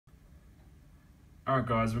Alright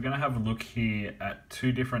guys, we're going to have a look here at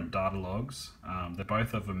two different data logs. They're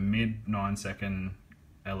both of a mid 9-second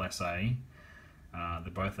LSA.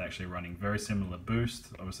 They're both actually running very similar boost.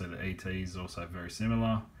 Obviously the ET is also very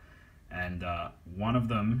similar. And one of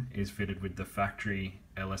them is fitted with the factory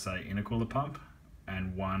LSA intercooler pump,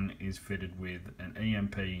 and one is fitted with an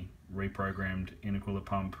EMP reprogrammed intercooler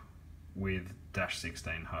pump with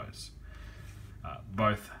 -16 hose.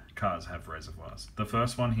 Both cars have reservoirs. The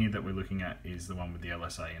first one here that we're looking at is the one with the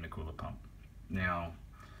LSA intercooler pump. Now,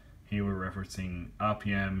 here we're referencing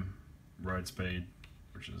RPM, road speed,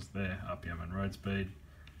 which is there, RPM and road speed.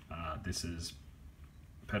 This is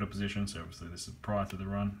pedal position, so obviously this is prior to the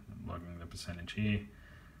run, I'm logging the percentage here.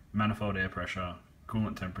 Manifold air pressure,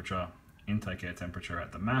 coolant temperature, intake air temperature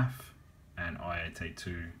at the MAF, and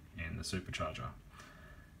IAT2 in the supercharger.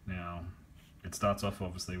 Now, it starts off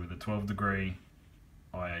obviously with a 12-degree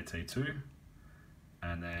IAT2,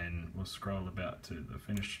 and then we'll scroll about to the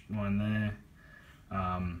finish line there.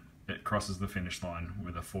 It crosses the finish line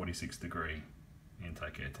with a 46-degree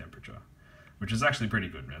intake air temperature, which is actually pretty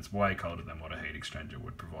good. It's way colder than what a heat exchanger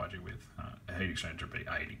would provide you with. A heat exchanger would be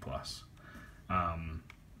 80 plus.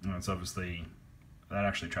 It's obviously, that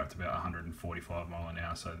actually trapped about 145 mile an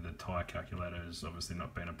hour, so the tyre calculator has obviously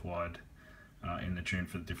not been applied in the tune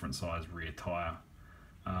for the different size rear tyre.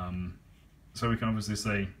 So we can obviously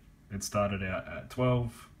see it started out at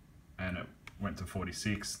 12 and it went to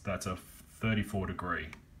 46. That's a 34-degree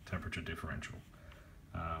temperature differential.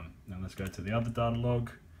 Now let's go to the other data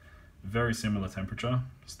log. Very similar temperature,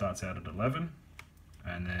 starts out at 11,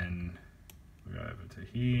 and then we go over to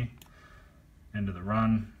here, end of the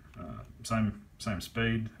run, same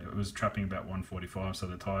speed. It was trapping about 145, so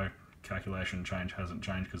the tyre calculation change hasn't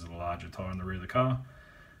changed because of the larger tyre on the rear of the car,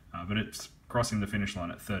 but it's crossing the finish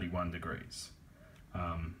line at 31 degrees,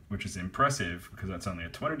 which is impressive because that's only a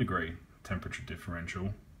 20-degree temperature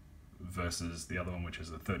differential versus the other one, which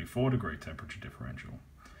is a 34-degree temperature differential.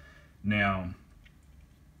 Now,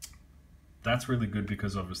 that's really good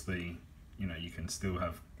because obviously, you know, you can still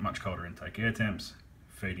have much colder intake air temps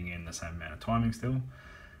feeding in the same amount of timing still,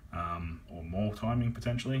 or more timing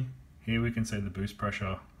potentially. Here we can see the boost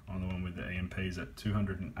pressure on the one with the EMPs at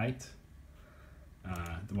 208.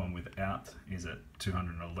 The one without is at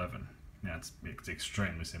 211. Now it's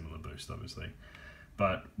extremely similar boost obviously.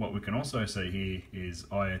 But what we can also see here is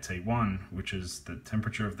IAT1, which is the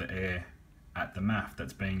temperature of the air at the MAF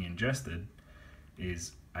that's being ingested,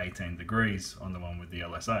 is 18 degrees on the one with the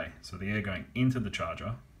LSA. So the air going into the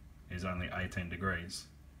charger is only 18 degrees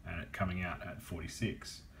and it coming out at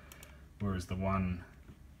 46. Whereas the one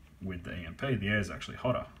with the EMP, the air is actually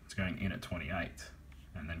hotter. It's going in at 28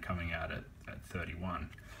 and then coming out at 31.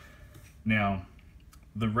 Now,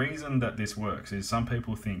 the reason that this works is some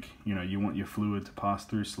people think, you know, you want your fluid to pass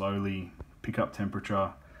through slowly, pick up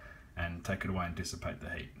temperature, and take it away and dissipate the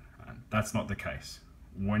heat. And that's not the case.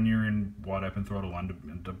 When you're in wide open throttle under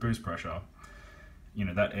boost pressure, you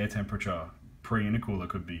know, that air temperature pre-intercooler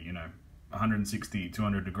could be, you know, 160,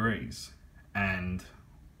 200 degrees. And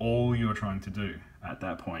all you're trying to do at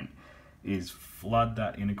that point is flood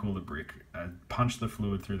that intercooler brick and punch the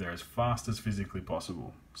fluid through there as fast as physically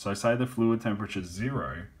possible. So say the fluid temperature is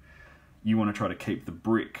 0, you want to try to keep the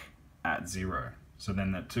brick at 0. So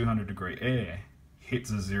then that 200-degree air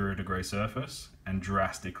hits a 0-degree surface and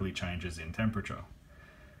drastically changes in temperature.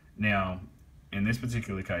 Now, in this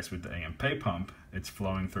particular case with the EMP pump, it's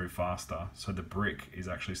flowing through faster, so the brick is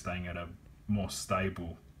actually staying at a more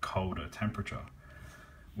stable, colder temperature.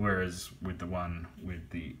 Whereas with the one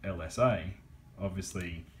with the LSA,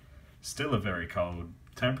 obviously still a very cold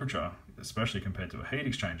temperature, especially compared to a heat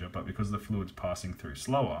exchanger, but because the fluid's passing through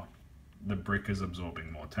slower, the brick is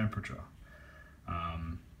absorbing more temperature.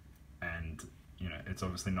 And you know, it's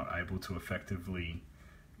obviously not able to effectively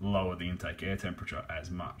lower the intake air temperature as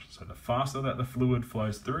much. So the faster that the fluid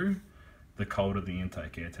flows through, the colder the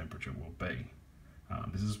intake air temperature will be.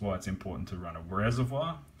 This is why it's important to run a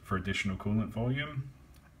reservoir for additional coolant volume,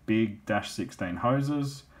 big -16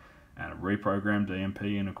 hoses, and a reprogrammed EMP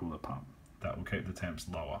intercooler pump. That will keep the temps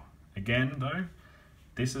lower. Again though,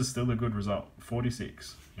 this is still a good result,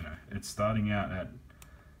 46. You know, it's starting out at,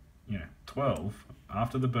 you know, 12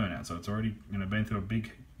 after the burnout, so it's already, you know, been through a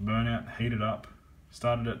big burnout, heated up,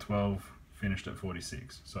 started at 12, finished at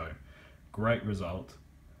 46. So great result.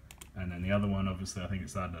 And then the other one, obviously, I think it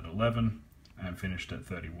started at 11 and finished at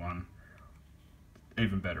 31.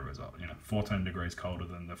 Even better result, you know, 14 degrees colder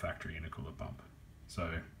than the factory intercooler pump.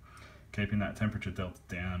 So keeping that temperature delta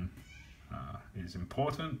down is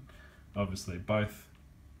important. Obviously both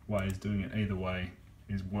ways, doing it either way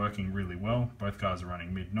is working really well. Both cars are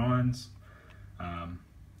running mid-9s,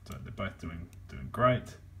 so they're both doing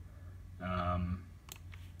great.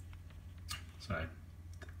 So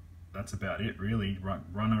that's about it really. Run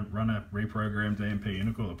a reprogrammed EMP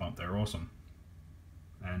intercooler pump. They're awesome.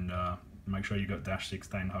 And make sure you got dash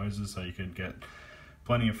 16 hoses so you can get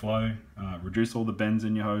plenty of flow. Reduce all the bends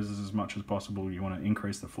in your hoses as much as possible. You want to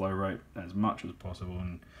increase the flow rate as much as possible,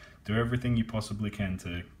 and do everything you possibly can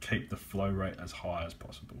to keep the flow rate as high as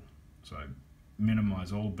possible. So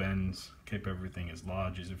minimize all bends, keep everything as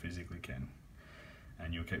large as you physically can,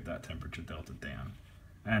 and you'll keep that temperature delta down.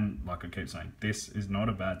 And like I keep saying, this is not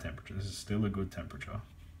a bad temperature. This is still a good temperature.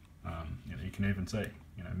 You know, you can even see,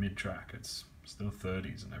 you know, mid-track, it's still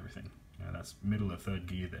 30s and everything. You know, that's middle of third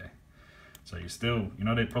gear there. So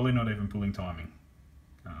you're probably not even pulling timing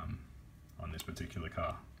on this particular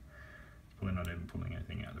car. Probably not even pulling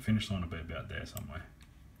anything out. The finish line will be about there somewhere,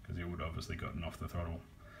 because he would have obviously gotten off the throttle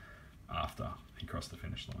after he crossed the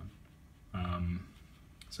finish line.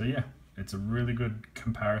 So yeah, it's a really good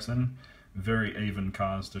comparison. Very even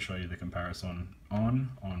cars to show you the comparison on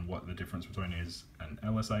what the difference between is an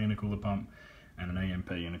LSA intercooler pump and an EMP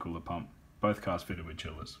intercooler pump. Both cars fitted with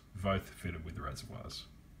chillers, both fitted with reservoirs.